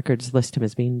probate records list him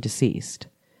as being deceased.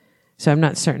 So I'm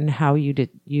not certain how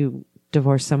you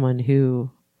divorce someone who,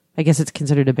 I guess it's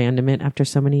considered abandonment after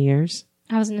so many years.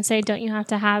 I was going to say, don't you have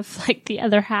to have like the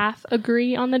other half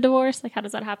agree on the divorce? Like, how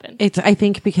does that happen? I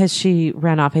think because she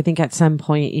ran off, I think at some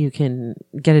point you can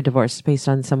get a divorce based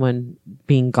on someone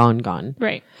being gone.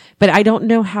 Right. But I don't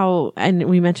know how, and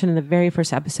we mentioned in the very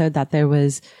first episode that there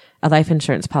was a life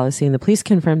insurance policy, and the police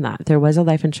confirmed that there was a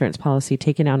life insurance policy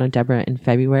taken out on Debra in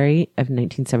February of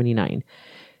 1979.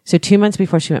 So 2 months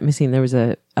before she went missing, there was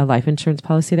a life insurance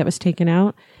policy that was taken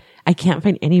out. I can't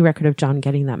find any record of John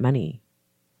getting that money.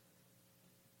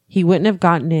 He wouldn't have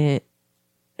gotten it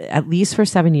at least for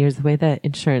 7 years, the way that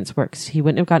insurance works. He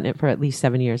wouldn't have gotten it for at least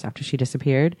 7 years after she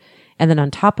disappeared. And then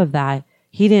on top of that,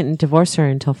 he didn't divorce her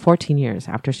until 14 years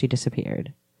after she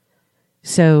disappeared.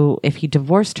 So if he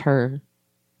divorced her,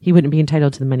 he wouldn't be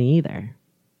entitled to the money either.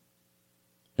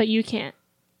 But you can't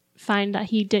find that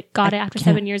he got it after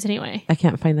 7 years anyway. I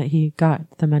can't find that he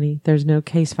got the money. There's no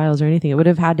case files or anything. It would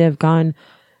have had to have gone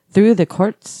through the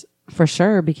courts for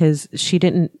sure because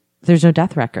there's no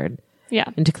death record. Yeah.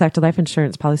 And to collect a life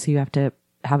insurance policy, you have to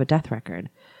have a death record.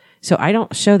 So I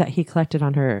don't show that he collected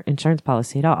on her insurance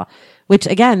policy at all, which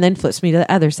again, then flips me to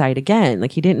the other side again.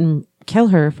 Like he didn't kill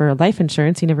her for life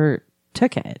insurance. He never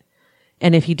took it.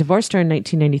 And if he divorced her in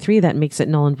 1993, that makes it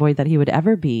null and void that he would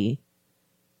ever be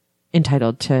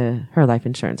entitled to her life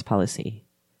insurance policy.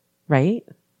 Right?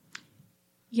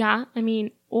 Yeah. I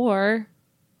mean, or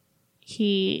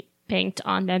he banked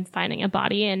on them finding a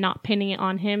body and not pinning it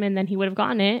on him, and then he would have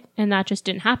gotten it, and that just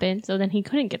didn't happen. So then he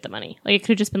couldn't get the money. Like it could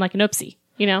have just been like an oopsie,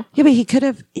 you know? Yeah, but he could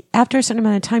have, after a certain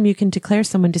amount of time, you can declare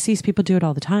someone deceased. People do it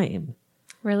all the time.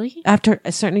 Really? After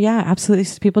a certain, yeah,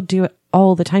 absolutely. People do it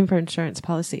all the time for insurance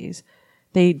policies.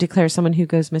 They declare someone who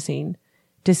goes missing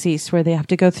deceased, where they have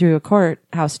to go through a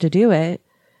courthouse to do it,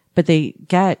 but they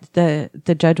get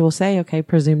the judge will say, okay,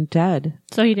 presumed dead.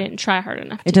 So he didn't try hard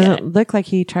enough. It doesn't look like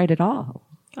he tried at all.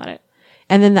 Got it.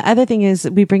 And then the other thing is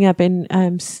we bring up in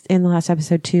the last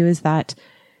episode too is that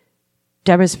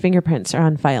Debra's fingerprints are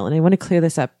on file, and I want to clear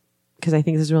this up because I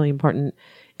think this is really important.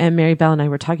 And Mary Bell and I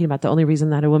were talking about the only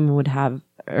reason that a woman would have,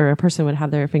 or a person would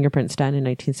have their fingerprints done in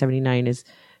 1979 is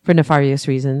for nefarious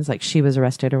reasons, like she was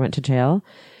arrested or went to jail.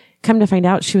 Come to find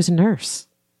out, she was a nurse.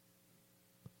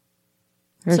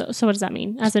 So what does that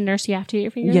mean? As a nurse, you have to get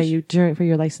your fingers? Yeah, for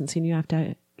your licensing, you have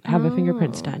to have a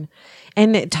fingerprints done.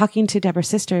 And talking to Debra's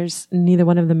sisters, neither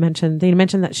one of them mentioned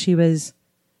that she was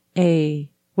a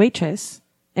waitress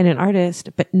and an artist,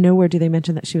 but nowhere do they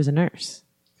mention that she was a nurse.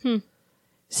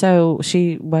 So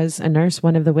she was a nurse.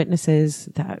 One of the witnesses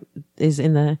that is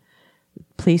in the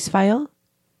police file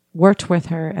worked with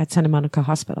her at Santa Monica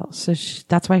Hospital. So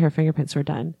that's why her fingerprints were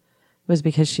done, was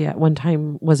because she at one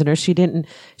time was a nurse. She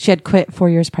had quit 4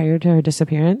 years prior to her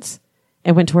disappearance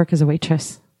and went to work as a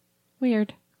waitress.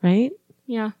 Weird. Right?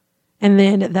 Yeah. And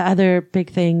then the other big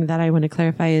thing that I want to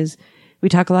clarify is we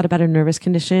talk a lot about a nervous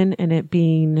condition and it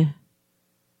being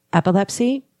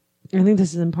epilepsy. I think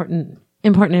this is important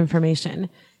information,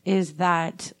 is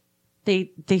that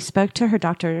they spoke to her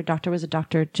doctor. Her doctor was a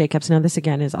Dr. Jacobs. Now this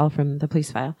again is all from the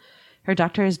police file. Her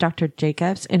doctor is Dr.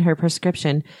 Jacobs. In her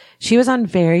prescription, she was on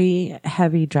very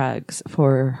heavy drugs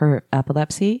for her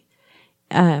epilepsy.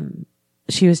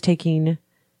 She was taking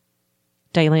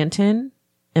Dilantin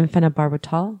and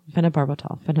phenobarbital.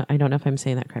 I don't know if I'm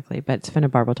saying that correctly, but it's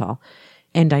phenobarbital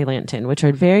and Dilantin, which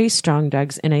are very strong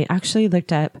drugs. And I actually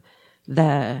looked up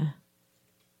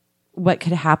what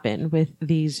could happen with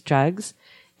these drugs,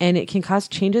 and it can cause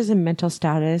changes in mental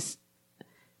status,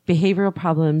 behavioral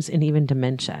problems, and even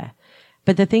dementia.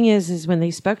 But the thing is when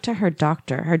they spoke to her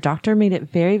doctor made it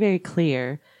very, very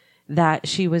clear that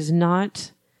she was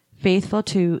not faithful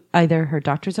to either her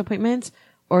doctor's appointments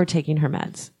or taking her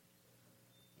meds.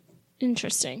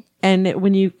 Interesting. And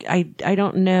when I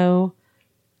don't know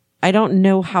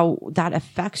how that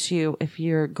affects you if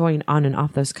you're going on and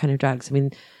off those kind of drugs. I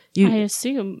mean, I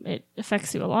assume it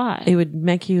affects you a lot. It would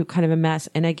make you kind of a mess.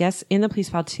 And I guess in the police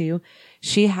file too,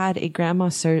 she had a grand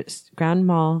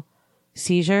mal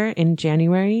seizure in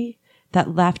January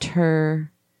that left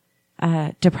her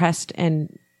depressed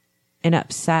and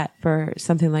upset for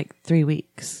something like 3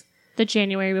 weeks. The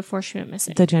January before she went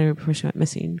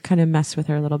missing. Kind of messed with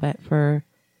her a little bit for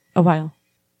a while.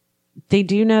 They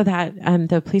do know that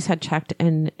the police had checked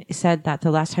and said that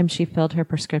the last time she filled her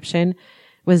prescription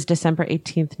was December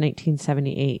 18th,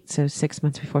 1978. So 6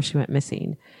 months before she went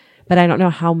missing. But I don't know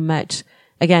how much,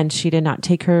 again, she did not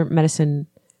take her medicine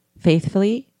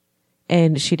faithfully,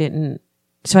 and she didn't,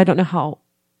 so I don't know how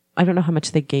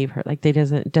much they gave her. Like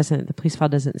the police file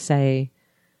doesn't say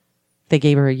they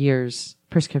gave her a year's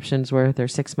prescription's worth or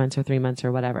 6 months or 3 months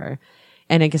or whatever.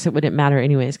 And I guess it wouldn't matter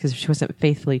anyways, because if she wasn't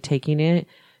faithfully taking it,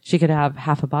 she could have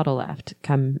half a bottle left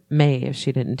come May if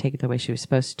she didn't take it the way she was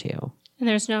supposed to. And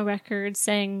there's no record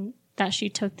saying that she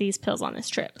took these pills on this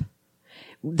trip.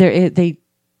 They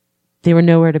were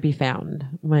nowhere to be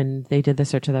found when they did the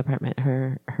search of the apartment.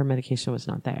 Her medication was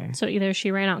not there. So either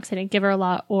she ran out because they didn't give her a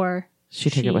lot, or she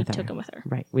took them with her.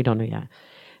 Right. We don't know yet.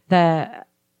 The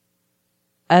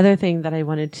other thing that I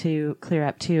wanted to clear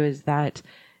up too is that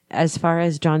as far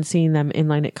as John seeing them in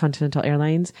line at Continental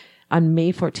Airlines, on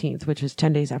May 14th, which was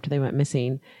 10 days after they went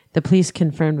missing, the police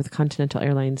confirmed with Continental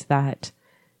Airlines that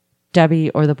Debbie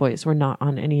or the boys were not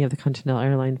on any of the Continental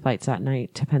Airline flights that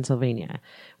night to Pennsylvania.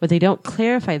 What they don't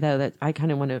clarify, though, that I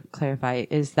kind of want to clarify,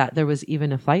 is that there was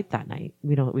even a flight that night.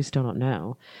 We still don't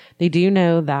know. They do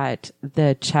know that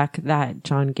the check that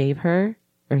John gave her,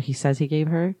 or he says he gave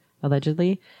her,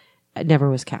 allegedly, never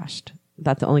was cashed.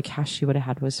 that the only cash she would have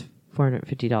had was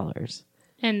 $450.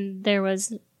 And there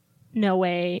was no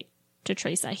way to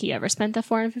trace that he ever spent the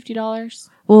 $450?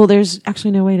 Well, there's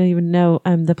actually no way to even know.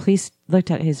 The police looked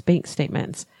at his bank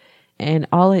statements, and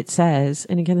all it says,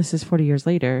 and again, this is 40 years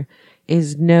later,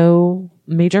 is no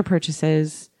major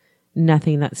purchases,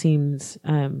 nothing that seems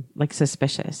like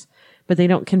suspicious. But they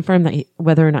don't confirm that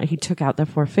whether or not he took out the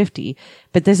 $450.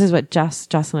 But this is what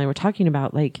Jocelyn and I were talking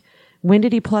about. Like, when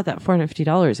did he pull out that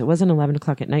 $450? It wasn't 11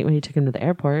 o'clock at night when he took him to the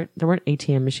airport. There weren't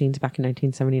ATM machines back in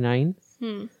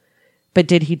 1979. But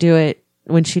did he do it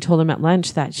when she told him at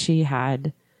lunch that she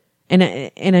had,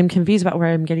 and I'm confused about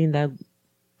where I'm getting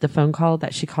the phone call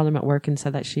that she called him at work and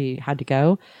said that she had to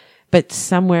go. But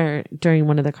somewhere during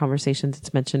one of the conversations,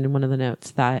 it's mentioned in one of the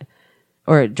notes that,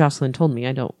 or Jocelyn told me,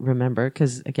 I don't remember,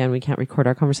 because again, we can't record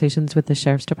our conversations with the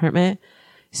sheriff's department.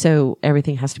 So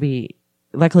everything has to be,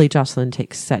 luckily Jocelyn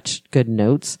takes such good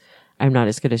notes. I'm not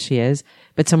as good as she is,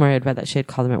 but somewhere I'd read that she had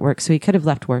called him at work. So he could have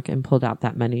left work and pulled out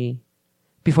that money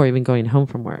before even going home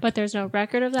from work. But there's no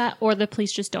record of that, or the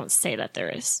police just don't say that there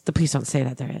is. The police don't say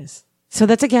that there is. So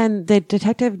that's, again, the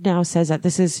detective now says that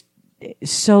this is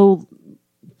so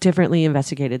differently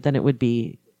investigated than it would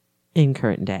be in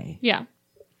current day. Yeah.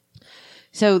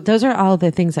 So those are all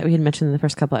the things that we had mentioned in the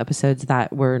first couple of episodes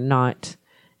that were not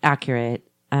accurate,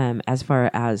 as far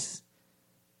as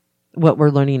what we're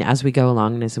learning as we go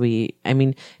along.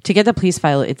 And to get the police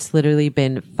file, it's literally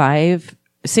been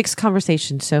 6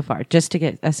 conversations so far. Just to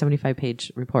get a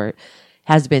 75-page report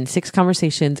has been 6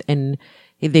 conversations, and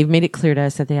they've made it clear to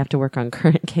us that they have to work on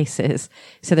current cases.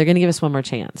 So they're going to give us one more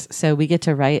chance. So we get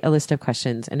to write a list of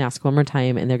questions and ask one more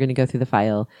time, and they're going to go through the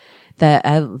file.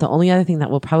 The only other thing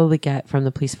that we'll probably get from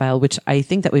the police file, which I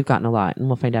think that we've gotten a lot, and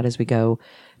we'll find out as we go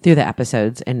through the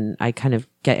episodes, and I kind of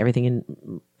get everything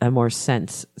in a more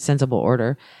sensible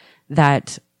order,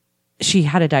 that she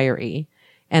had a diary,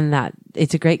 and that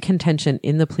it's a great contention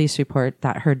in the police report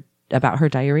that about her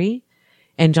diary.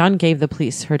 And John gave the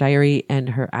police her diary and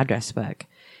her address book.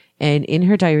 And in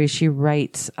her diary, she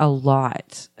writes a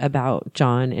lot about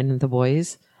John and the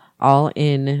boys, all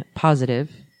in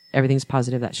positive. Everything's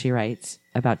positive that she writes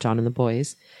about John and the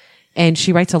boys. And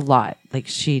she writes a lot. Like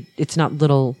it's not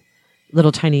little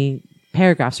tiny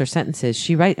paragraphs or sentences.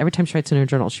 Every time she writes in her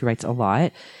journal, she writes a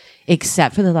lot,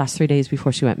 except for the last 3 days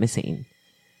before she went missing.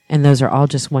 And those are all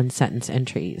just 1-sentence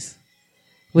entries,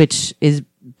 which is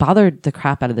bothered the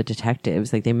crap out of the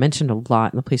detectives. Like, they mentioned a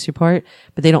lot in the police report,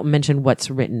 but they don't mention what's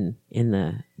written in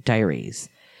the diaries.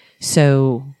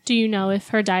 So, do you know if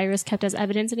her diary is kept as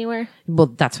evidence anywhere? Well,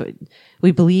 that's what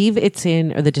we believe it's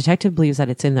in, or the detective believes that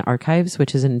it's in the archives,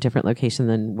 which is in a different location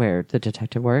than where the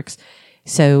detective works.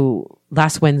 So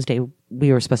last Wednesday,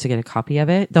 we were supposed to get a copy of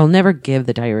it. They'll never give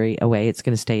the diary away. It's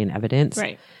going to stay in evidence.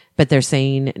 Right. But they're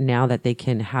saying now that they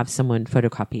can have someone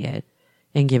photocopy it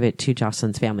and give it to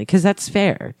Jocelyn's family, because that's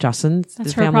fair. That's her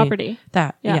family, property.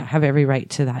 Have every right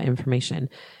to that information.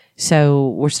 So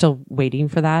we're still waiting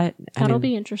for that. That'll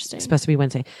be interesting. It's supposed to be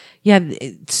Wednesday. Yeah,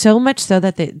 so much so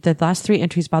that the last 3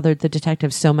 entries bothered the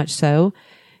detectives so much so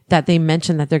that they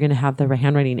mentioned that they're going to have the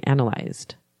handwriting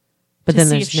analyzed. But then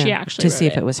there's to see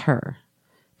if it was her,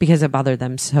 because it bothered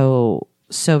them so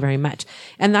very much.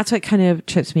 And that's what kind of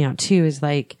trips me out too, is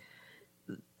like,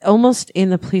 almost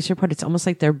in the police report, it's almost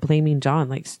like they're blaming John.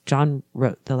 Like, John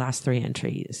wrote the last 3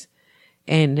 entries.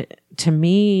 And to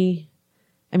me,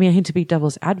 I hate to be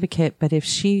devil's advocate, but if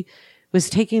she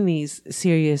was taking these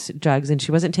serious drugs and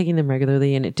she wasn't taking them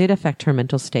regularly, and it did affect her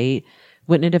mental state,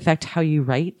 wouldn't it affect how you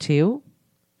write too?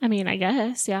 I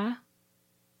guess, yeah.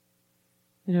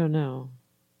 I don't know.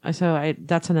 So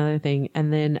that's another thing.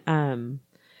 And then,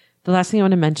 the last thing I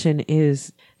want to mention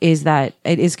is that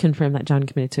it is confirmed that John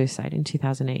committed suicide in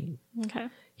 2008. Okay.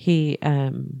 He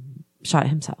shot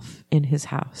himself in his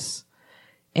house.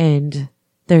 And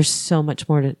there's so much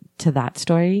more to that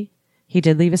story. He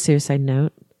did leave a suicide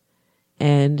note.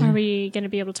 And are we going to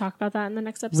be able to talk about that in the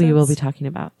next episode? We will be talking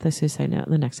about the suicide note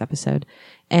in the next episode.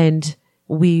 And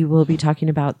we will be talking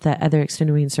about the other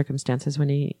extenuating circumstances when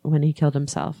he killed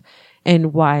himself,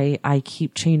 and why I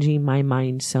keep changing my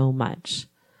mind so much.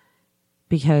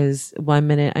 Because one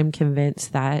minute I'm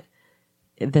convinced that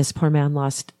this poor man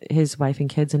lost his wife and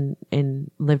kids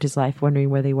and lived his life wondering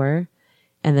where they were.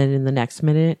 And then in the next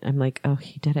minute, I'm like, oh,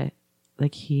 he did it.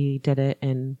 Like, he did it,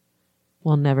 and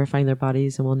we'll never find their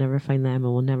bodies, and we'll never find them,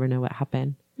 and we'll never know what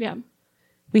happened. Yeah.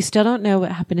 We still don't know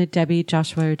what happened to Debbie,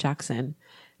 Joshua, or Jackson.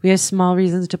 We have small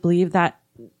reasons to believe that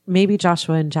maybe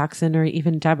Joshua and Jackson, or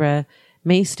even Debra,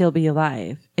 may still be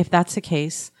alive. If that's the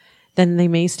case, then they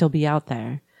may still be out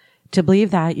there. To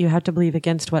believe that, you have to believe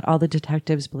against what all the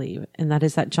detectives believe, and that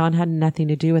is that John had nothing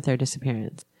to do with their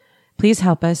disappearance. Please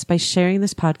help us by sharing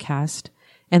this podcast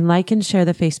and like and share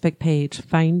the Facebook page,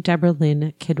 Find Debra,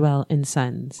 Lynn, Kidwell, and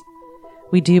Sons.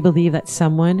 We do believe that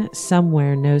someone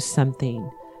somewhere knows something.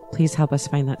 Please help us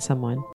find that someone.